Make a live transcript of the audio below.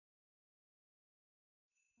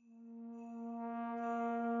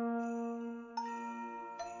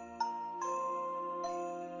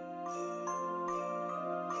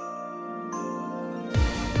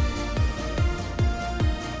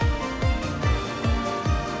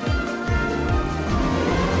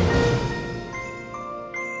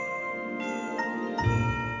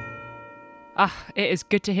It is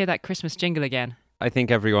good to hear that Christmas jingle again. I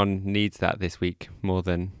think everyone needs that this week more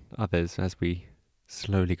than others as we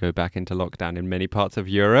slowly go back into lockdown in many parts of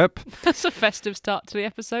Europe. That's a festive start to the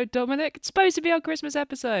episode, Dominic. It's supposed to be our Christmas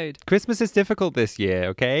episode. Christmas is difficult this year,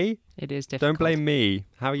 okay? It is difficult. Don't blame me.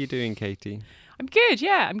 How are you doing, Katie? I'm good,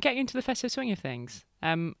 yeah. I'm getting into the festive swing of things.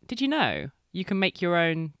 Did you know you can make your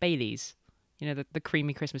own Baileys? You know, the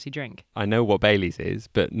creamy Christmassy drink. I know what Baileys is,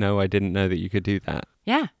 but no, I didn't know that you could do that.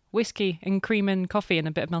 Yeah, whiskey and cream and coffee and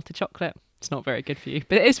a bit of melted chocolate. It's not very good for you,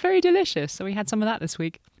 but it is very delicious. So we had some of that this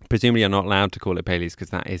week. Presumably you're not allowed to call it Baileys because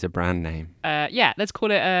that is a brand name. Yeah, let's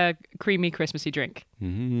call it a creamy Christmassy drink.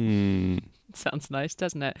 Sounds nice,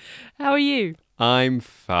 doesn't it? How are you? I'm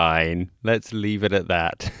fine. Let's leave it at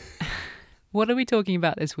that. What are we talking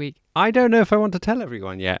about this week? I don't know if I want to tell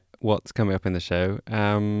everyone yet what's coming up in the show.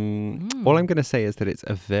 All I'm going to say is that it's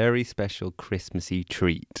a very special Christmassy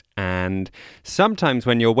treat. And sometimes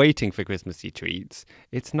when you're waiting for Christmassy treats,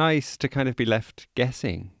 it's nice to kind of be left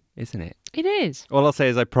guessing, isn't it? It is. All I'll say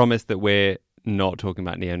is I promise that we're not talking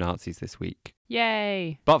about neo-Nazis this week.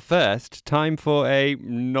 Yay. But first, time for a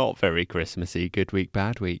not very Christmassy Good Week,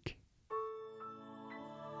 Bad Week.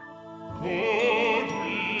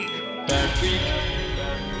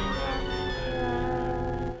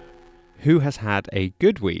 Who has had a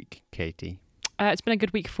good week, Katie? It's been a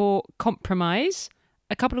good week for compromise.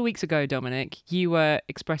 A couple of weeks ago, Dominic, you were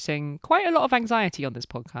expressing quite a lot of anxiety on this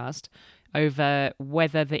podcast over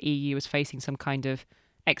whether the EU is facing some kind of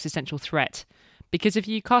existential threat. Because if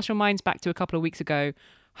you cast your minds back to a couple of weeks ago,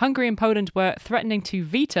 Hungary and Poland were threatening to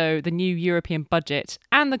veto the new European budget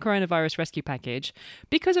and the coronavirus rescue package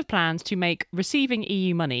because of plans to make receiving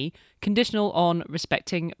EU money conditional on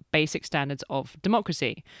respecting basic standards of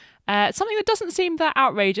democracy. Something that doesn't seem that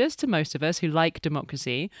outrageous to most of us who like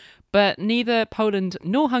democracy, but neither Poland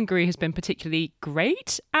nor Hungary has been particularly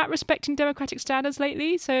great at respecting democratic standards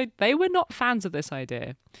lately, so they were not fans of this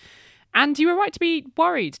idea. And you were right to be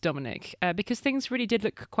worried, Dominic, because things really did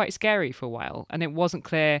look quite scary for a while, and it wasn't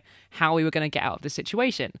clear how we were going to get out of this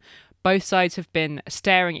situation. Both sides have been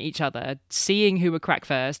staring at each other, seeing who would crack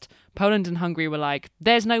first. Poland and Hungary were like,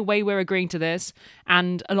 there's no way we're agreeing to this.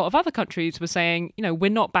 And a lot of other countries were saying, you know, we're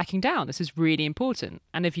not backing down. This is really important.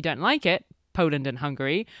 And if you don't like it, Poland and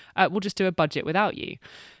Hungary, we'll just do a budget without you.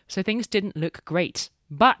 So things didn't look great.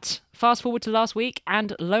 But fast forward to last week,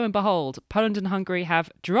 and lo and behold, Poland and Hungary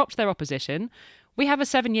have dropped their opposition. We have a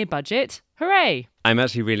 7-year budget. Hooray! I'm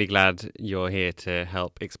actually really glad you're here to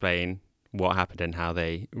help explain what happened and how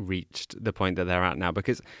they reached the point that they're at now.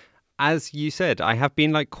 Because, as you said, I have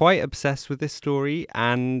been quite obsessed with this story,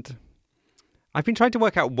 and I've been trying to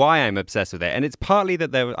work out why I'm obsessed with it. And it's partly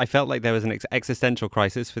that I felt like there was an existential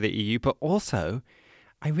crisis for the EU, but also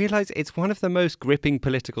I realised it's one of the most gripping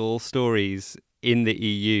political stories in the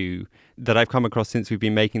EU that I've come across since we've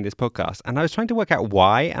been making this podcast. And I was trying to work out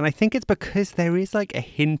why, and I think it's because there is a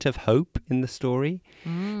hint of hope in the story.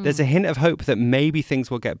 There's a hint of hope that maybe things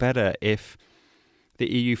will get better if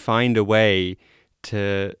the EU find a way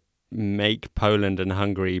to make Poland and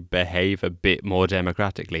Hungary behave a bit more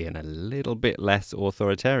democratically and a little bit less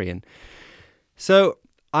authoritarian. So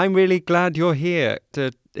I'm really glad you're here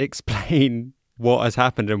to explain what has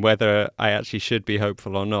happened and whether I actually should be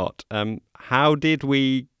hopeful or not. How did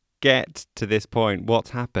we get to this point? What's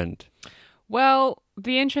happened? Well,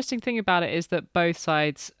 the interesting thing about it is that both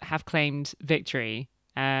sides have claimed victory.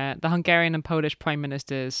 The Hungarian and Polish prime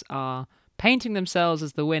ministers are painting themselves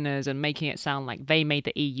as the winners and making it sound like they made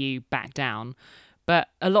the EU back down. But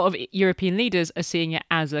a lot of European leaders are seeing it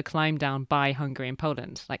as a climb down by Hungary and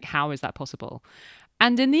Poland. How is that possible?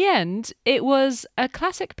 And in the end, it was a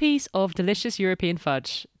classic piece of delicious European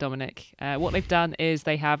fudge, Dominic. What they've done is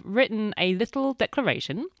they have written a little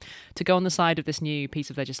declaration to go on the side of this new piece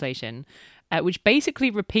of legislation, which basically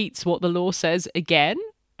repeats what the law says again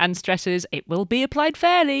and stresses it will be applied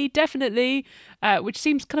fairly, definitely, which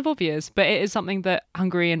seems kind of obvious, but it is something that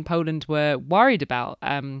Hungary and Poland were worried about.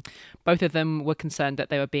 Both of them were concerned that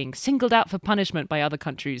they were being singled out for punishment by other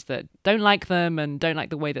countries that don't like them and don't like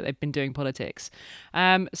the way that they've been doing politics.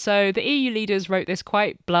 So the EU leaders wrote this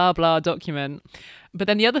quite blah blah document. But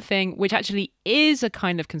then the other thing, which actually is a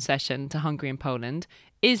kind of concession to Hungary and Poland,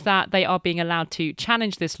 is that they are being allowed to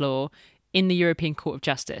challenge this law in the European Court of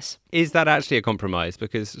Justice. Is that actually a compromise?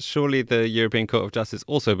 Because surely the European Court of Justice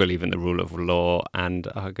also believe in the rule of law and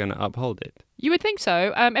are going to uphold it. You would think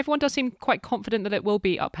so. Everyone does seem quite confident that it will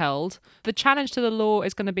be upheld. The challenge to the law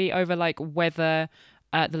is going to be over whether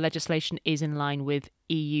the legislation is in line with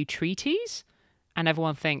EU treaties. And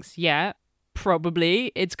everyone thinks, yeah,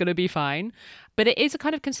 probably it's going to be fine. But it is a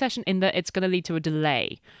kind of concession in that it's going to lead to a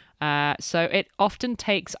delay. So it often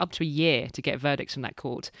takes up to a year to get verdicts from that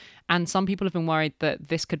court. And some people have been worried that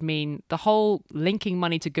this could mean the whole linking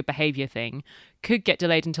money to good behaviour thing could get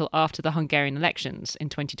delayed until after the Hungarian elections in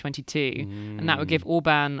 2022. And that would give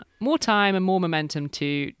Orbán more time and more momentum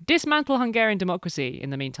to dismantle Hungarian democracy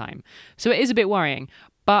in the meantime. So it is a bit worrying.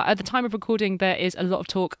 But at the time of recording, there is a lot of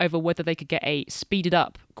talk over whether they could get a speeded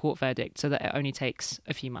up court verdict so that it only takes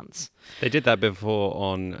a few months. They did that before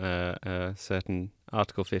on a certain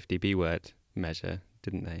Article 50 B word measure,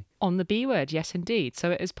 didn't they? On the B word, yes, indeed.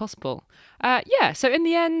 So it is possible. So in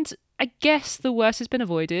the end, I guess the worst has been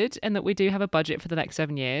avoided and that we do have a budget for the next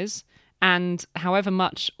 7 years. And however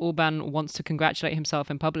much Orbán wants to congratulate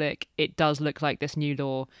himself in public, it does look like this new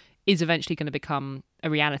law is eventually going to become a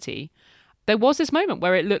reality. There was this moment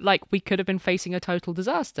where it looked like we could have been facing a total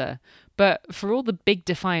disaster. But for all the big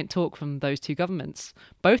defiant talk from those two governments,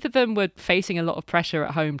 both of them were facing a lot of pressure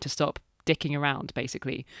at home to stop dicking around,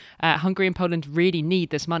 basically. Hungary and Poland really need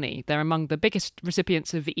this money. They're among the biggest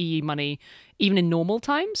recipients of EU money, even in normal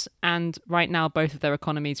times. And right now, both of their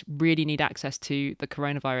economies really need access to the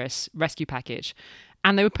coronavirus rescue package.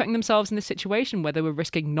 And they were putting themselves in this situation where they were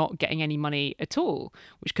risking not getting any money at all,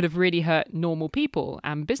 which could have really hurt normal people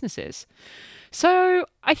and businesses. So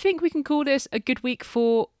I think we can call this a good week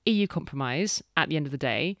for EU compromise at the end of the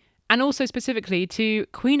day. And also specifically to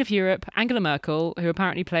Queen of Europe, Angela Merkel, who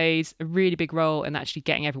apparently plays a really big role in actually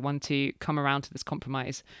getting everyone to come around to this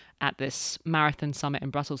compromise at this marathon summit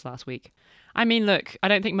in Brussels last week. I mean, look, I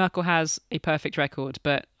don't think Merkel has a perfect record,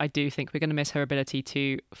 but I do think we're going to miss her ability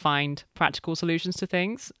to find practical solutions to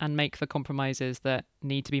things and make the compromises that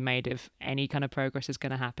need to be made if any kind of progress is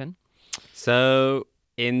going to happen. So,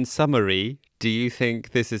 in summary, do you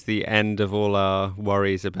think this is the end of all our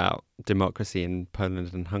worries about democracy in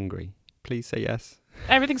Poland and Hungary? Please say yes.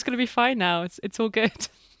 Everything's going to be fine now. It's all good.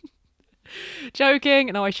 Joking.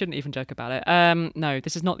 No, I shouldn't even joke about it. No,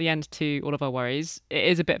 this is not the end to all of our worries. It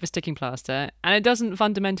is a bit of a sticking plaster, and it doesn't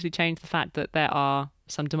fundamentally change the fact that there are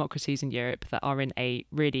some democracies in Europe that are in a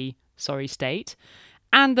really sorry state,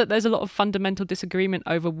 and that there's a lot of fundamental disagreement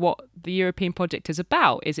over what the European project is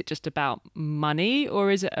about. Is it just about money,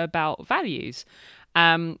 or is it about values?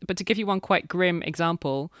 But to give you one quite grim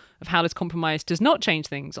example of how this compromise does not change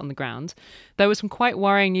things on the ground, there was some quite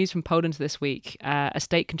worrying news from Poland this week. A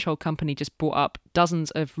state-controlled company just bought up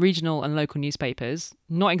dozens of regional and local newspapers,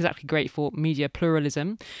 not exactly great for media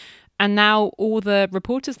pluralism. And now all the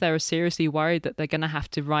reporters there are seriously worried that they're going to have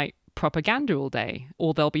to write propaganda all day,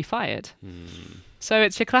 or they'll be fired. So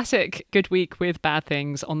it's your classic good week with bad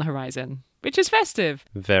things on the horizon, which is festive.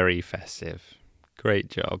 Very festive. Great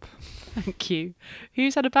job. Thank you.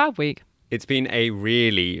 Who's had a bad week? It's been a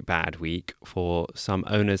really bad week for some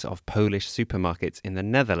owners of Polish supermarkets in the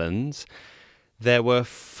Netherlands. There were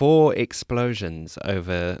 4 explosions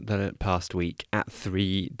over the past week at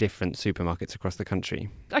 3 different supermarkets across the country.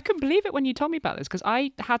 I couldn't believe it when you told me about this because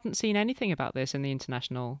I hadn't seen anything about this in the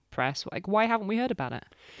international press. Like, why haven't we heard about it?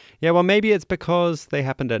 Yeah, well, maybe it's because they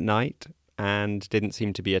happened at night and didn't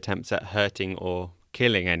seem to be attempts at hurting or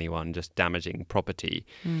killing anyone, just damaging property.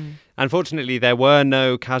 Unfortunately, there were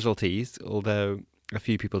no casualties, although a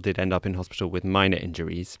few people did end up in hospital with minor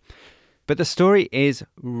injuries. But the story is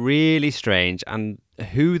really strange, and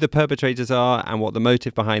who the perpetrators are and what the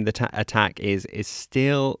motive behind the attack is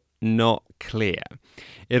still not clear.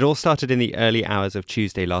 It all started in the early hours of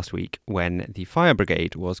Tuesday last week when the fire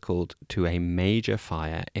brigade was called to a major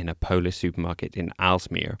fire in a Polish supermarket in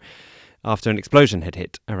Aalsmeer after an explosion had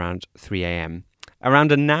hit around 3 a.m.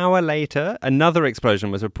 Around an hour later, another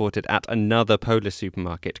explosion was reported at another Polish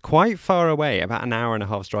supermarket quite far away, about an hour and a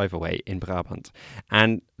half's drive away in Brabant.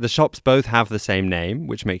 And the shops both have the same name,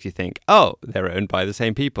 which makes you think, oh, they're owned by the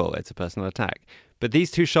same people. It's a personal attack. But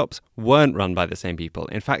these 2 shops weren't run by the same people.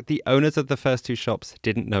 In fact, the owners of the first 2 shops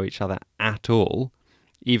didn't know each other at all,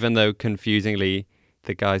 even though, confusingly,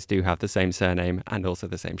 the guys do have the same surname and also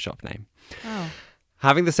the same shop name. Oh.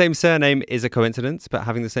 Having the same surname is a coincidence, but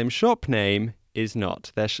having the same shop name is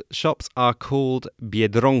not. Their shops are called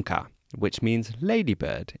Biedronka, which means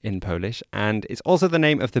ladybird in Polish, and it's also the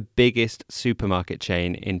name of the biggest supermarket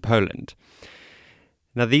chain in Poland.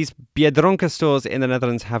 Now, these Biedronka stores in the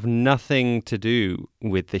Netherlands have nothing to do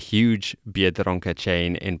with the huge Biedronka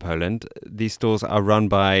chain in Poland. These stores are run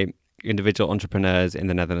by individual entrepreneurs in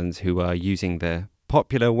the Netherlands who are using the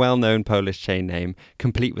popular, well-known Polish chain name,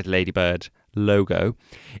 complete with ladybird logo,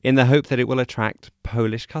 in the hope that it will attract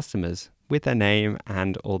Polish customers with their name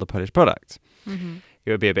and all the Polish products.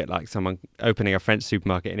 It would be a bit like someone opening a French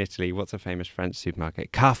supermarket in Italy. What's a famous French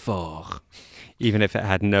supermarket? Carrefour. Even if it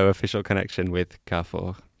had no official connection with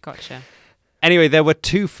Carrefour. Gotcha. Anyway, there were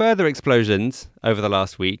 2 further explosions over the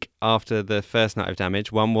last week after the first night of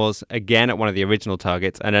damage. One was again at one of the original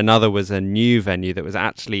targets, and another was a new venue that was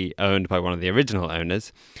actually owned by one of the original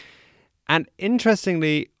owners. And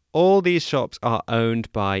interestingly, all these shops are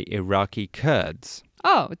owned by Iraqi Kurds.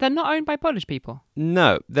 Oh, they're not owned by Polish people?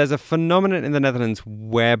 No, there's a phenomenon in the Netherlands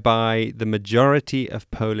whereby the majority of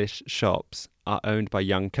Polish shops are owned by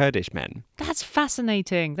young Kurdish men. That's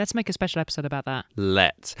fascinating. Let's make a special episode about that.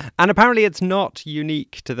 Let's. And apparently it's not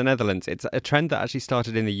unique to the Netherlands. It's a trend that actually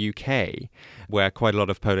started in the UK, where quite a lot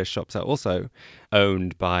of Polish shops are also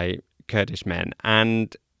owned by Kurdish men.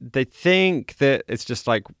 And they think that it's just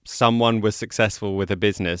like someone was successful with a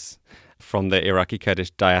business from the Iraqi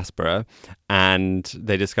Kurdish diaspora, and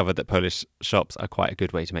they discovered that Polish shops are quite a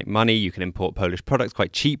good way to make money. You can import Polish products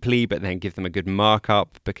quite cheaply, but then give them a good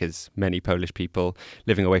markup, because many Polish people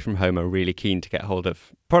living away from home are really keen to get hold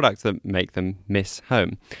of products that make them miss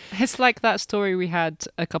home. It's like that story we had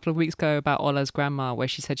a couple of weeks ago about Ola's grandma, where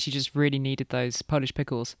she said she just really needed those Polish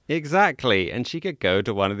pickles. Exactly, and she could go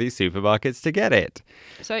to one of these supermarkets to get it.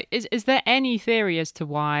 So is there any theory as to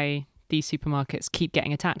why these supermarkets keep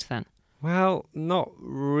getting attacked then? Well, not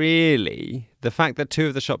really. The fact that 2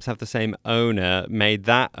 of the shops have the same owner made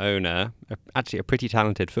that owner actually a pretty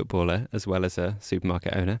talented footballer as well as a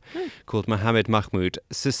supermarket owner called Mohammed Mahmoud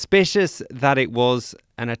suspicious that it was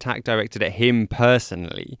an attack directed at him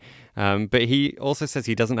personally. But he also says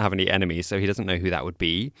he doesn't have any enemies, so he doesn't know who that would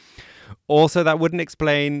be. Also, that wouldn't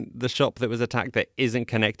explain the shop that was attacked that isn't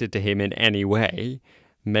connected to him in any way.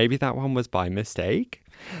 Maybe that one was by mistake.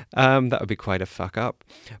 That would be quite a fuck up.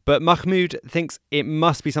 But Mahmoud thinks it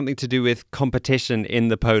must be something to do with competition in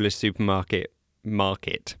the Polish supermarket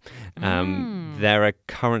market. There are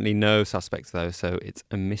currently no suspects, though, so it's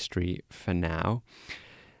a mystery for now.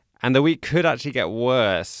 And the week could actually get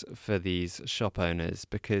worse for these shop owners,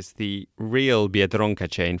 because the real Biedronka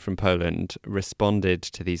chain from Poland responded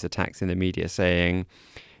to these attacks in the media saying,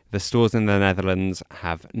 the stores in the Netherlands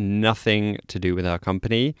have nothing to do with our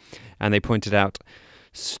company. And they pointed out,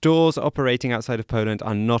 stores operating outside of Poland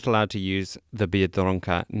are not allowed to use the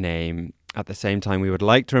Biedronka name. At the same time, we would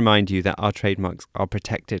like to remind you that our trademarks are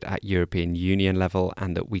protected at European Union level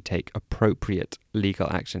and that we take appropriate legal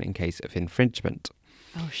action in case of infringement.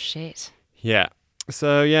 Oh, shit. Yeah.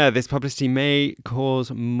 So, this publicity may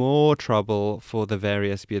cause more trouble for the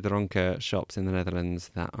various Biedronka shops in the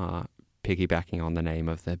Netherlands that are piggybacking on the name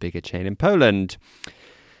of the bigger chain in Poland.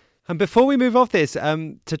 And before we move off this,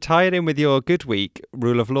 to tie it in with your Good Week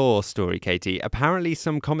rule of law story, Katie, apparently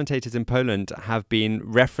some commentators in Poland have been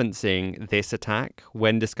referencing this attack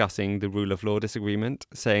when discussing the rule of law disagreement,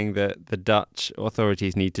 saying that the Dutch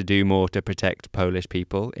authorities need to do more to protect Polish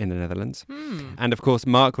people in the Netherlands. And of course,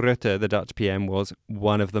 Mark Rutte, the Dutch PM, was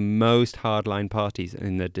one of the most hardline parties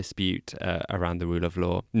in the dispute around the rule of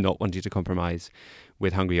law, not wanting to compromise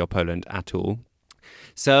with Hungary or Poland at all.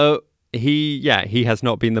 So he has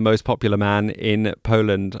not been the most popular man in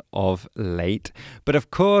Poland of late. But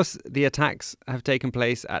of course, the attacks have taken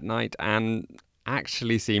place at night and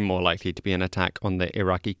actually seem more likely to be an attack on the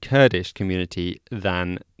Iraqi Kurdish community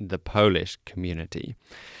than the Polish community.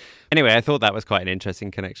 Anyway, I thought that was quite an interesting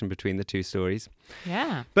connection between the 2 stories.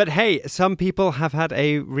 Yeah. But hey, some people have had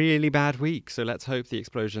a really bad week, so let's hope the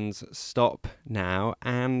explosions stop now.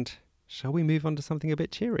 And shall we move on to something a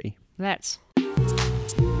bit cheery? Let's.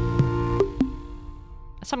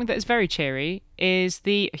 Something that is very cheery is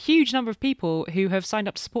the huge number of people who have signed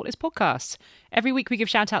up to support this podcast. Every week we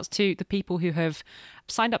give shout outs to the people who have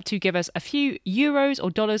signed up to give us a few euros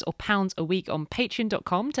or dollars or pounds a week on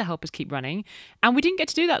patreon.com to help us keep running. And we didn't get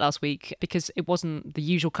to do that last week because it wasn't the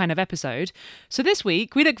usual kind of episode. So this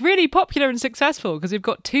week we look really popular and successful because we've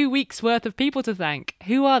got 2 weeks worth of people to thank.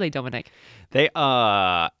 Who are they, Dominic? They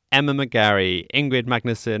are Emma McGarry, Ingrid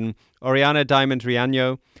Magnusson, Oriana Diamond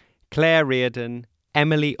Riano, Claire Reardon,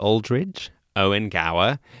 Emily Aldridge, Owen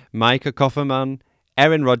Gower, Micah Kofferman,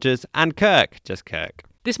 Erin Rogers, and Kirk. Just Kirk.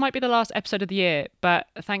 This might be the last episode of the year, but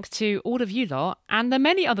thanks to all of you lot and the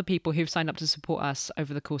many other people who've signed up to support us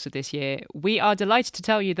over the course of this year, we are delighted to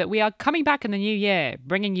tell you that we are coming back in the new year,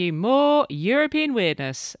 bringing you more European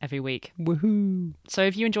weirdness every week. Woohoo! So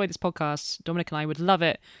if you enjoy this podcast, Dominic and I would love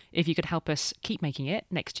it if you could help us keep making it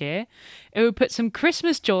next year. It would put some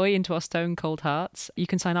Christmas joy into our stone cold hearts. You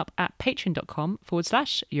can sign up at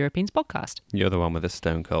patreon.com/Europeans podcast. You're the one with a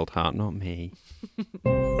stone cold heart, not me.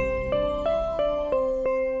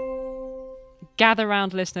 Gather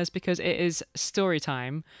round, listeners, because it is story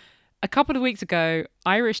time. A couple of weeks ago,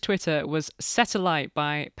 Irish Twitter was set alight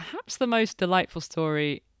by perhaps the most delightful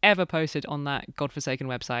story ever posted on that godforsaken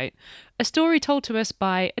website. A story told to us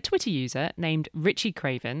by a Twitter user named Richie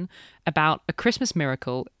Craven about a Christmas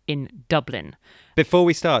miracle in Dublin. Before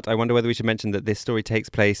we start, I wonder whether we should mention that this story takes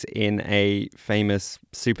place in a famous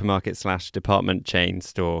supermarket/department chain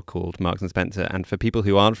store called Marks and Spencer. And for people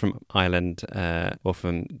who aren't from Ireland or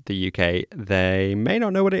from the UK, they may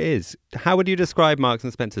not know what it is. How would you describe Marks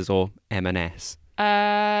and Spencer's or M&S?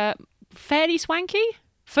 Fairly swanky.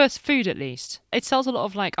 First food, at least. It sells a lot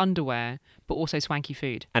of like underwear, but also swanky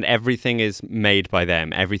food. And everything is made by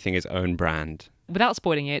them. Everything is own brand. Without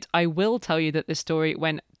spoiling it, I will tell you that this story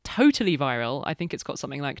went totally viral. I think it's got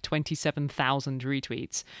something like 27,000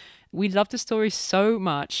 retweets. We love the story so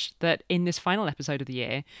much that in this final episode of the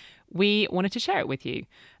year, we wanted to share it with you.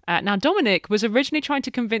 Now, Dominic was originally trying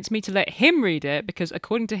to convince me to let him read it because,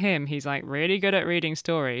 according to him, he's like really good at reading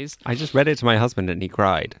stories. I just read it to my husband and he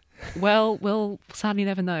cried. Well, we'll sadly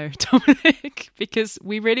never know, Dominic, because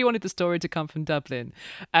we really wanted the story to come from Dublin.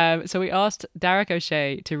 So we asked Derek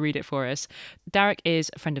O'Shea to read it for us. Derek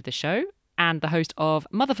is a friend of the show and the host of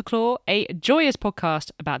Mother for Claw, a joyous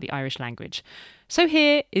podcast about the Irish language. So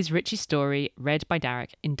here is Richie's story, read by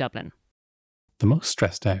Derek in Dublin. The most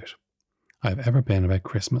stressed out I've ever been about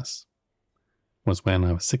Christmas was when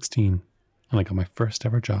I was 16 and I got my first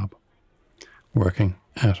ever job working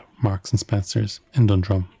at Marks and Spencer's in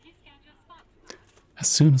Dundrum. As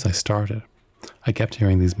soon as I started, I kept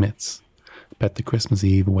hearing these myths about the Christmas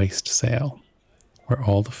Eve waste sale, where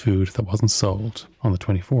all the food that wasn't sold on the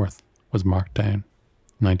 24th was marked down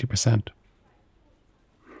 90%.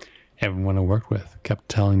 Everyone I worked with kept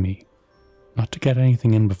telling me not to get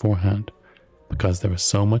anything in beforehand because there was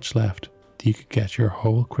so much left that you could get your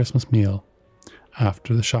whole Christmas meal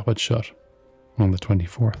after the shop had shut on the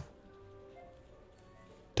 24th.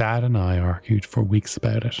 Dad and I argued for weeks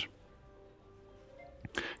about it,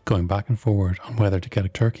 going back and forward on whether to get a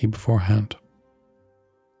turkey beforehand.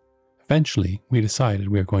 Eventually, we decided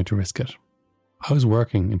we were going to risk it. I was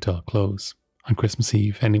working until close on Christmas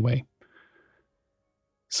Eve anyway,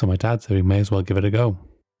 so my dad said we may as well give it a go.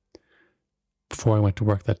 Before I went to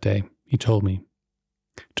work that day, he told me,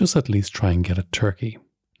 just at least try and get a turkey,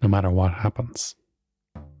 no matter what happens.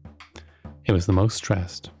 It was the most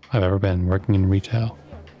stressed I've ever been working in retail,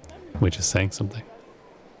 which is saying something.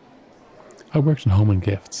 I worked in home and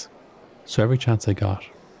gifts, so every chance I got,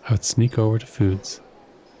 I would sneak over to Foods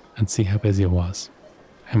and see how busy it was,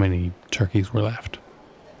 how many turkeys were left.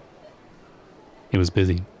 It was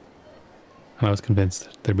busy, and I was convinced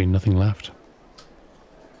there'd be nothing left.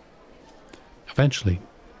 Eventually,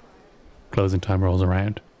 closing time rolls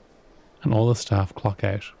around, and all the staff clock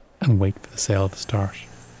out and wait for the sale to start.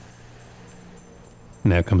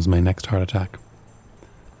 Now comes my next heart attack.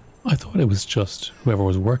 I thought it was just whoever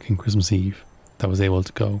was working Christmas Eve that was able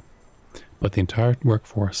to go, but the entire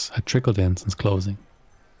workforce had trickled in since closing.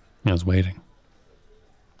 I was waiting.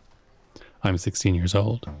 I'm 16 years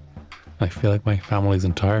old, and I feel like my family's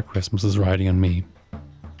entire Christmas is riding on me.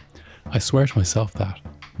 I swear to myself that,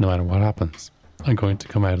 no matter what happens, I'm going to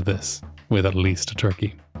come out of this with at least a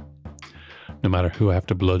turkey, no matter who I have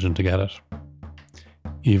to bludgeon to get it,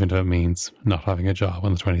 even if it means not having a job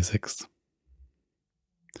on the 26th.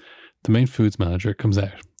 The main foods manager comes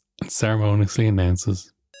out and ceremoniously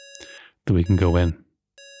announces that we can go in,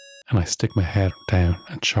 and I stick my head down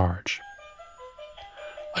and charge.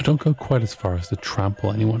 I don't go quite as far as to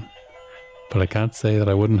trample anyone, but I can't say that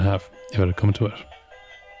I wouldn't have if it had come to it.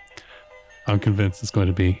 I'm convinced it's going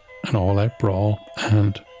to be an all-out brawl,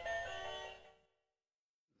 and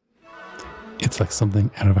it's like something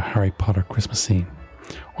out of a Harry Potter Christmas scene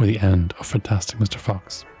or the end of Fantastic Mr.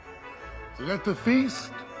 Fox. Let the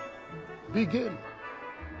feast begin.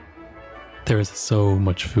 There is so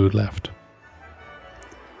much food left.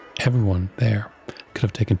 Everyone there could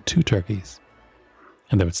have taken 2 turkeys,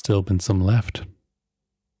 and there would still have been some left.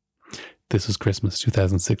 This was Christmas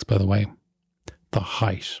 2006, by the way, the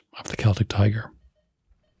height of the Celtic Tiger.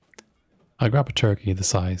 I grab a turkey the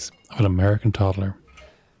size of an American toddler,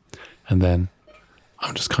 and then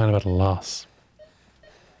I'm just kind of at a loss.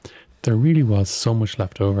 There really was so much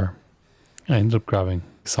left over. I ended up grabbing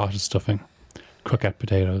sausage stuffing, croquette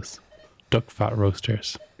potatoes, duck fat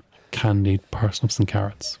roasters, candied parsnips and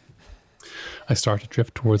carrots. I start to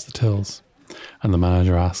drift towards the tills, and the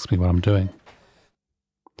manager asks me what I'm doing.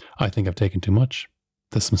 I think I've taken too much.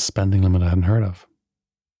 There's some spending limit I hadn't heard of.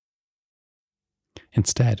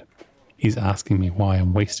 Instead, he's asking me why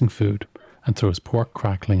I'm wasting food and throws pork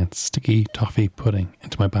crackling and sticky toffee pudding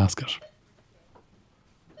into my basket.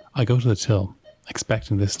 I go to the till,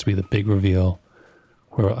 expecting this to be the big reveal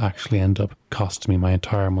where it will actually end up costing me my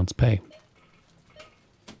entire month's pay.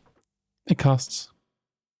 It costs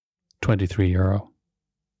 €23.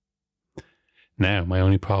 Now, my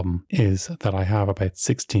only problem is that I have about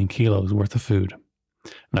 16 kilos worth of food,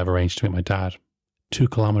 and I've arranged to meet my dad 2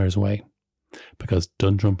 kilometres away because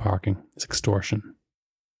Dundrum parking is extortion.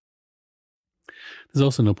 There's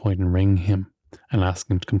also no point in ringing him and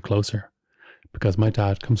asking him to come closer because my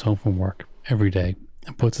dad comes home from work every day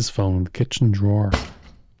and puts his phone in the kitchen drawer,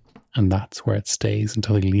 and that's where it stays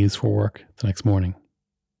until he leaves for work the next morning.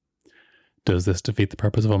 Does this defeat the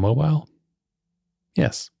purpose of a mobile?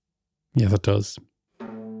 Yes. Yes, it does.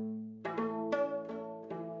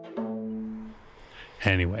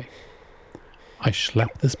 Anyway, I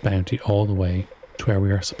schlep this bounty all the way to where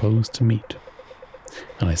we are supposed to meet,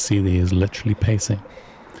 and I see that he is literally pacing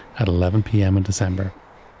at 11 p.m. in December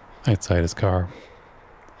outside his car.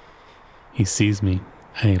 He sees me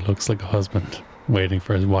and he looks like a husband waiting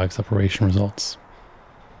for his wife's operation results.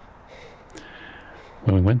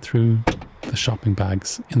 When we went through the shopping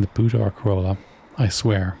bags in the boot of our Corolla, I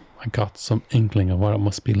swear I got some inkling of what it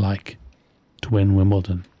must be like to win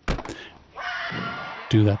Wimbledon.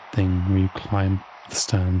 Do that thing where you climb the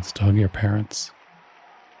stands to hug your parents.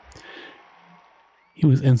 He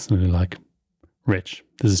was instantly like, "Rich,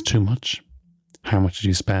 this is too much. How much did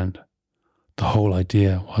you spend? The whole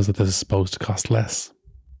idea was that this is supposed to cost less."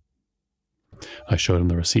 I showed him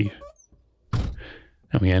the receipt,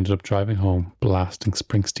 and we ended up driving home blasting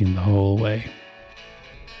Springsteen the whole way.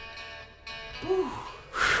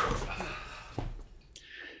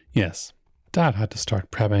 Yes, Dad had to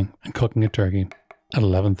start prepping and cooking a turkey at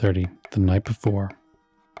 11:30 the night before,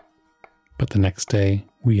 but the next day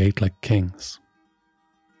we ate like kings.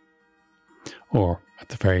 Or, at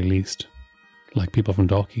the very least, like people from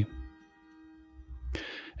Dalkey.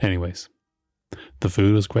 Anyways, the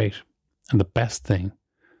food was great, and the best thing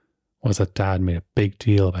was that Dad made a big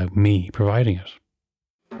deal about me providing it.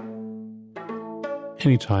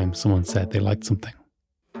 Anytime someone said they liked something,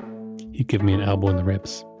 he'd give me an elbow in the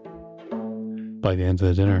ribs. By the end of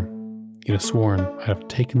the dinner, he'd have sworn I'd have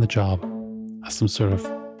taken the job as some sort of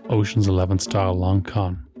Ocean's 11 style long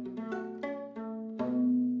con.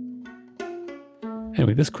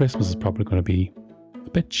 Anyway, this Christmas is probably going to be a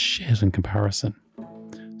bit shit in comparison,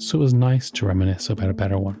 so it was nice to reminisce about a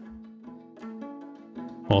better one.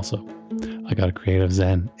 Also, I got a Creative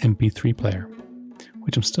Zen MP3 player,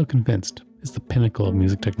 which I'm still convinced is the pinnacle of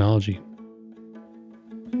music technology.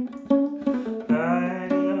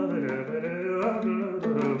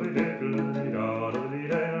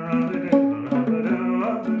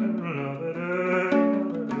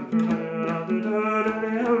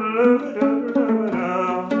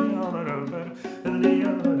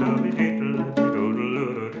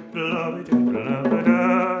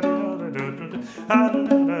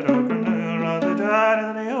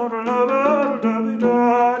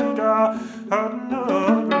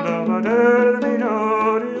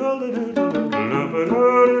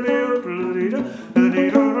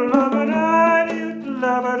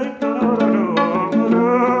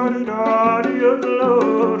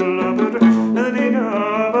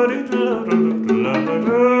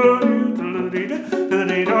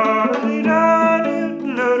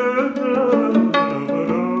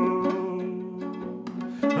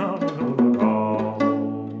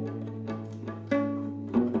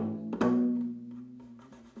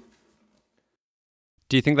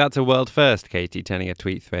 Do you think that's a world first, Katie, turning a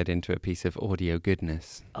tweet thread into a piece of audio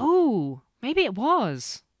goodness? Oh, maybe it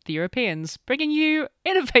was. The Europeans bringing you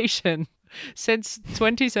innovation since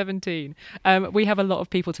 2017. We have a lot of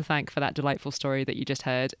people to thank for that delightful story that you just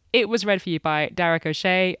heard. It was read for you by Derek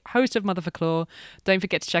O'Shea, host of Mother for Claw. Don't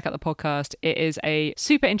forget to check out the podcast. It is a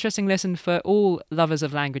super interesting listen for all lovers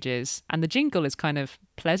of languages. And the jingle is kind of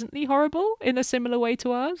pleasantly horrible in a similar way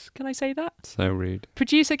to ours. Can I say that? So rude.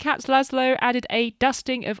 Producer Katz Laszlo added a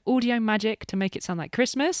dusting of audio magic to make it sound like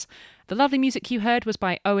Christmas. The lovely music you heard was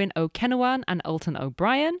by Owen O'Kenawan and Alton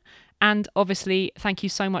O'Brien. And obviously, thank you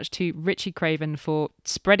so much to Richie Craven for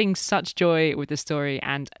spreading such joy with the story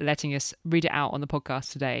and letting us read it out on the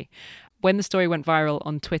podcast today. When the story went viral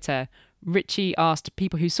on Twitter, Richie asked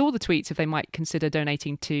people who saw the tweets if they might consider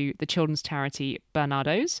donating to the children's charity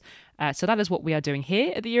Bernardo's. So that is what we are doing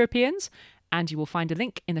here at the Europeans. And you will find a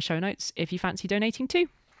link in the show notes if you fancy donating too.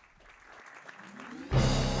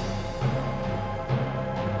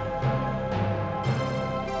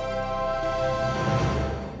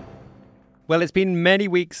 Well, it's been many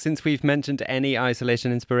weeks since we've mentioned any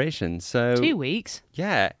isolation inspiration, so... 2 weeks?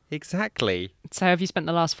 Yeah, exactly. So have you spent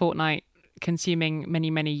the last fortnight consuming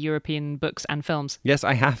many, many European books and films? Yes,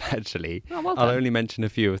 I have actually. Oh, well I'll done. only mention a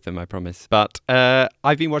few of them, I promise. But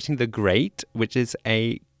I've been watching The Great, which is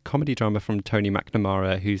a comedy drama from Tony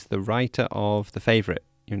McNamara, who's the writer of The Favourite.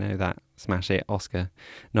 You know, that smash hit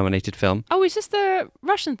Oscar-nominated film. Oh, is this the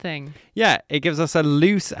Russian thing? Yeah, it gives us a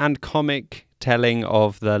loose and comic telling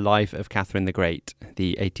of the life of Catherine the Great,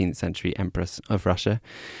 the 18th century Empress of Russia.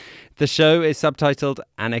 The show is subtitled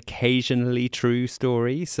An Occasionally True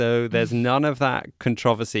Story, so there's none of that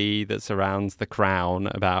controversy that surrounds The Crown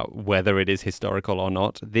about whether it is historical or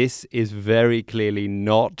not. This is very clearly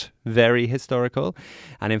not very historical.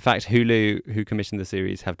 And in fact, Hulu, who commissioned the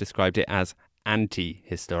series, have described it as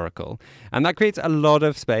anti-historical. And that creates a lot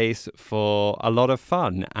of space for a lot of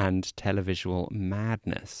fun and televisual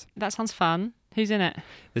madness. That sounds fun. Who's in it?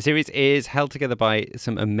 The series is held together by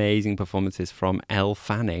some amazing performances from Elle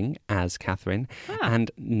Fanning as Catherine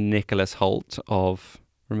and Nicholas Hoult of...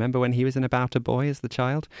 Remember when he was in About a Boy as the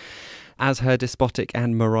child? As her despotic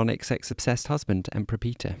and moronic sex-obsessed husband, Emperor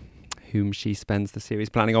Peter, whom she spends the series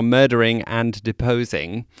planning on murdering and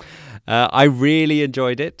deposing. I really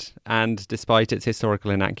enjoyed it, and despite its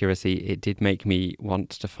historical inaccuracy, it did make me want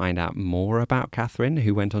to find out more about Catherine,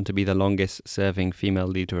 who went on to be the longest-serving female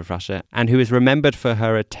leader of Russia, and who is remembered for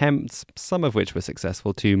her attempts, some of which were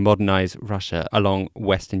successful, to modernize Russia along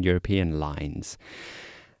Western European lines.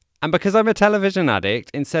 And because I'm a television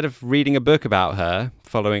addict, instead of reading a book about her,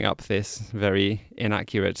 following up this very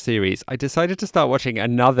inaccurate series, I decided to start watching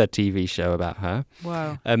another TV show about her.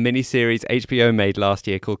 Wow. A mini-series HBO made last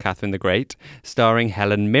year called Catherine the Great, starring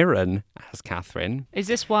Helen Mirren as Catherine. Is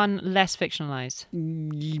this one less fictionalized?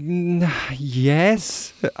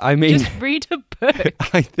 Yes. I mean... Just read a book.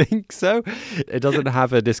 I think so. It doesn't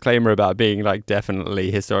have a disclaimer about being like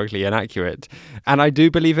definitely historically inaccurate. And I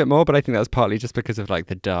do believe it more, but I think that's partly just because of like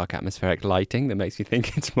the dark atmospheric lighting that makes me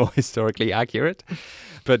think it's more historically accurate.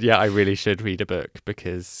 But yeah, I really should read a book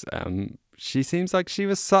because she seems like she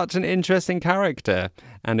was such an interesting character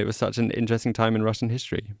and it was such an interesting time in Russian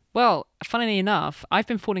history. Well, funnily enough, I've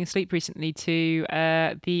been falling asleep recently to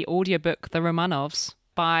the audiobook The Romanovs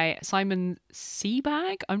by Simon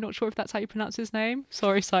Sebag. I'm not sure if that's how you pronounce his name.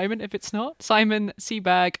 Sorry, Simon, if it's not. Simon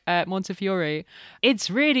Sebag Montefiore. It's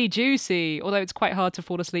really juicy, although it's quite hard to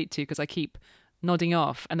fall asleep to because I keep nodding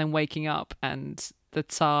off and then waking up and the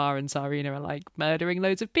Tsar and Tsarina are like murdering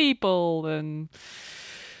loads of people, and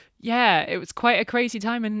yeah, it was quite a crazy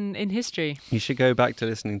time in history. You should go back to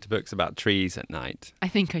listening to books about trees at night. I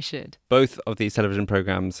think I should. Both of these television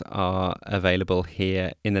programmes are available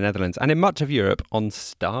here in the Netherlands and in much of Europe on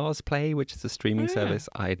Stars Play, which is a streaming service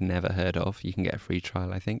I'd never heard of. You can get a free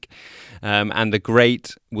trial, I think. And The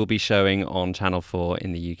Great will be showing on Channel 4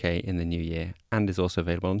 in the UK in the new year and is also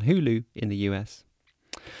available on Hulu in the US.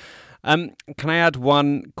 Can I add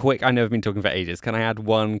one quick... I know I've been talking for ages. Can I add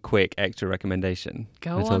one quick extra recommendation?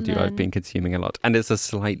 Go I told on, you then. I've been consuming a lot. And it's a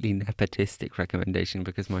slightly nepotistic recommendation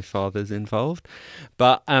because my father's involved.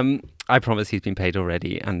 But I promise he's been paid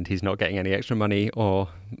already and he's not getting any extra money, or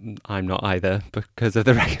I'm not either because of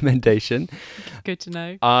the recommendation. Good to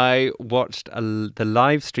know. I watched the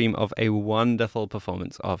live stream of a wonderful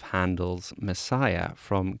performance of Handel's Messiah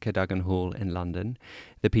from Cadogan Hall in London.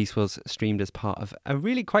 The piece was streamed as part of a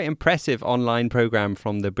really quite impressive online programme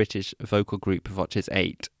from the British vocal group Voces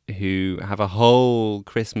 8, who have a whole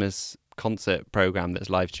Christmas concert programme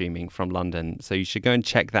that's live streaming from London. So you should go and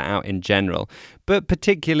check that out in general. But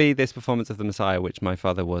particularly this performance of the Messiah, which my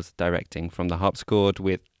father was directing from the harpsichord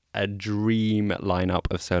with a dream lineup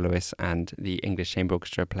of soloists and the English Chamber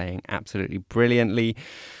Orchestra playing absolutely brilliantly.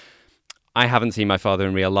 I haven't seen my father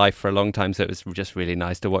in real life for a long time, so it was just really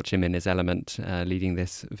nice to watch him in his element, leading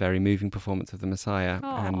this very moving performance of the Messiah.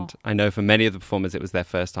 Aww. And I know for many of the performers, it was their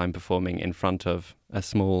first time performing in front of a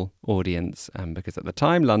small audience, because at the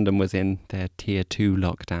time, London was in their Tier 2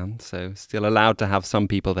 lockdown, so still allowed to have some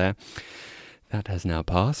people there. That has now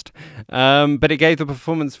passed. But it gave the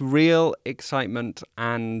performance real excitement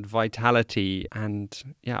and vitality. And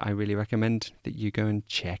yeah, I really recommend that you go and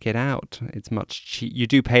check it out. It's much cheap. You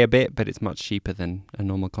do pay a bit, but it's much cheaper than a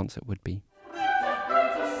normal concert would be.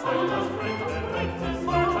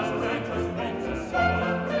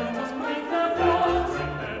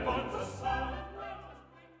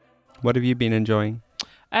 What have you been enjoying?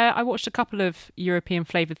 I watched a couple of European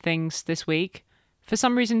flavoured things this week. For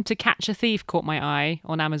some reason, To Catch a Thief caught my eye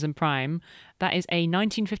on Amazon Prime. That is a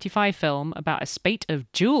 1955 film about a spate of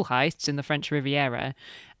jewel heists in the French Riviera.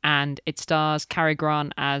 and it stars Cary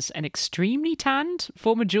Grant as an extremely tanned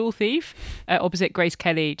former jewel thief opposite Grace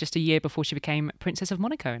Kelly just a year before she became Princess of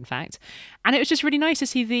Monaco, in fact. And it was just really nice to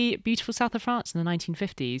see the beautiful south of France in the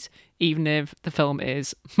 1950s, even if the film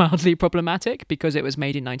is mildly problematic because it was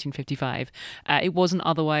made in 1955. It was an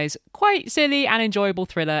otherwise quite silly and enjoyable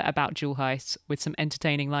thriller about jewel heists with some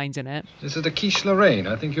entertaining lines in it. This is the quiche Lorraine.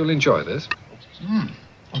 I think you'll enjoy this.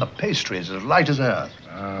 The pastry is as light as air.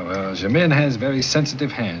 Ah, well, Germaine has very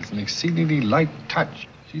sensitive hands, an exceedingly light touch.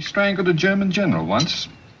 She strangled a German general once.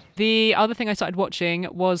 The other thing I started watching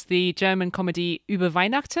was the German comedy Über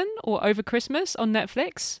Weihnachten, or Over Christmas, on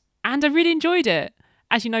Netflix, and I really enjoyed it.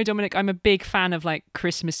 As you know, Dominic, I'm a big fan of like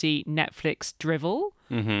Christmassy Netflix drivel.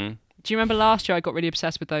 Mm-hmm. Do you remember last year I got really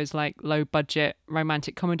obsessed with those like low budget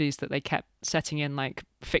romantic comedies that they kept setting in like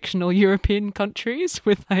fictional European countries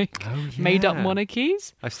with like made up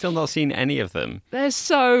monarchies? I've still not seen any of them. They're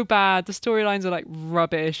so bad. The storylines are like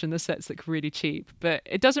rubbish and the sets look really cheap, but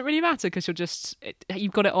it doesn't really matter because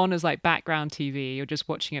you've got it on as like background TV. You're just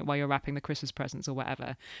watching it while you're wrapping the Christmas presents or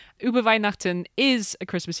whatever. Über Weihnachten is a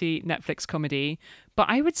Christmassy Netflix comedy, but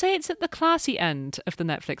I would say it's at the classy end of the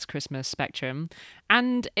Netflix Christmas spectrum,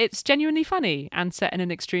 and it's genuinely funny and set in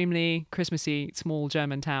an extremely Christmassy small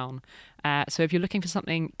German town. So if you're looking for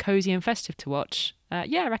something cozy and festive to watch, I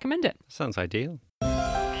recommend it. Sounds ideal.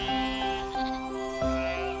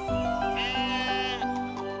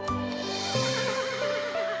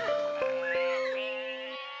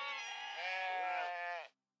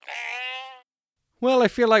 Well, I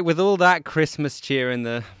feel like with all that Christmas cheer and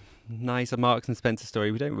the nicer Marks and Spencer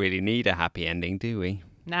story, we don't really need a happy ending, do we?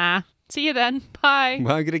 Nah. See you then. Bye.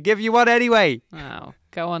 Well, I'm going to give you one anyway. Oh,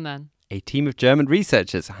 go on then. A team of German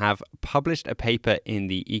researchers have published a paper in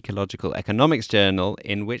the Ecological Economics Journal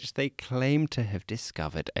in which they claim to have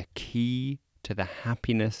discovered a key to the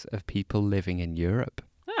happiness of people living in Europe.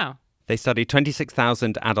 Oh. They studied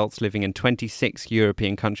 26,000 adults living in 26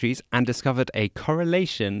 European countries and discovered a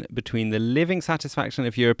correlation between the living satisfaction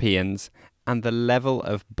of Europeans and the level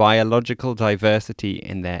of biological diversity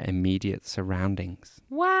in their immediate surroundings.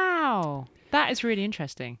 Wow. That is really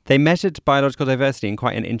interesting. They measured biological diversity in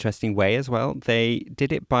quite an interesting way as well. They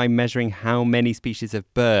did it by measuring how many species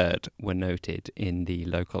of bird were noted in the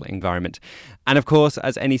local environment. And of course,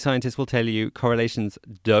 as any scientist will tell you, correlations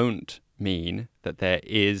don't mean that there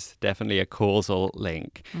is definitely a causal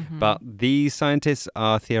link. Mm-hmm. But these scientists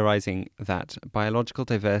are theorizing that biological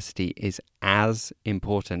diversity is as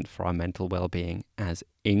important for our mental well-being as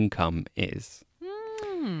income is.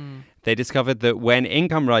 They discovered that when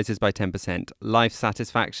income rises by 10%, life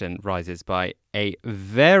satisfaction rises by a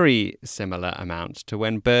very similar amount to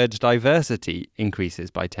when bird diversity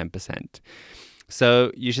increases by 10%.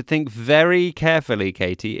 So you should think very carefully,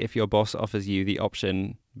 Katie, if your boss offers you the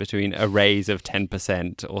option between a raise of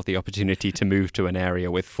 10% or the opportunity to move to an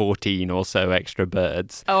area with 14 or so extra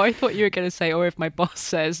birds. Oh, I thought you were going to say, or if my boss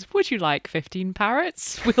says, would you like 15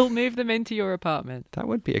 parrots? We'll move them into your apartment. That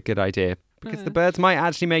would be a good idea. Because the birds might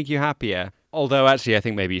actually make you happier. Although, actually, I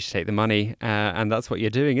think maybe you should take the money. And that's what you're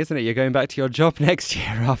doing, isn't it? You're going back to your job next year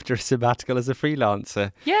after a sabbatical as a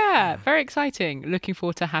freelancer. Yeah, very exciting. Looking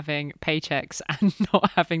forward to having paychecks and not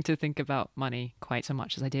having to think about money quite so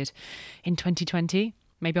much as I did in 2020.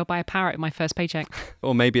 Maybe I'll buy a parrot in my first paycheck.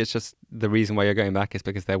 Or maybe it's just the reason why you're going back is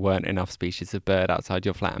because there weren't enough species of bird outside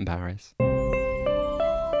your flat in Paris.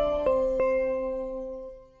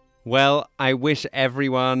 Well, I wish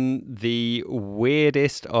everyone the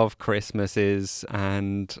weirdest of Christmases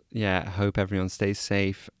and hope everyone stays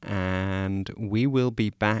safe, and we will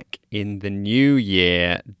be back in the new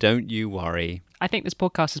year. Don't you worry. I think this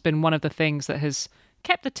podcast has been one of the things that has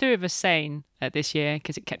kept the two of us sane this year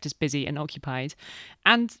because it kept us busy and occupied.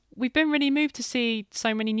 And we've been really moved to see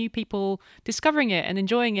so many new people discovering it and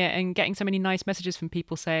enjoying it and getting so many nice messages from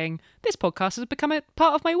people saying, this podcast has become a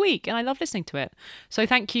part of my week and I love listening to it. So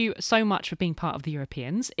thank you so much for being part of the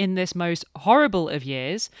Europeans in this most horrible of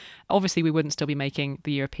years. Obviously, we wouldn't still be making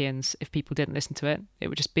the Europeans if people didn't listen to it. It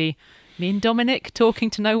would just be me and Dominic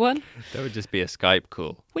talking to no one. That would just be a Skype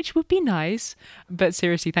call. Which would be nice. But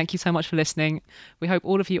seriously, thank you so much for listening. We hope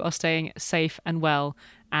all of you are staying safe and well,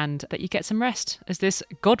 and that you get some rest as this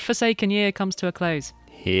godforsaken year comes to a close.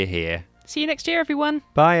 Hear, hear. See you next year, everyone.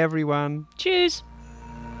 Bye, everyone. Cheers.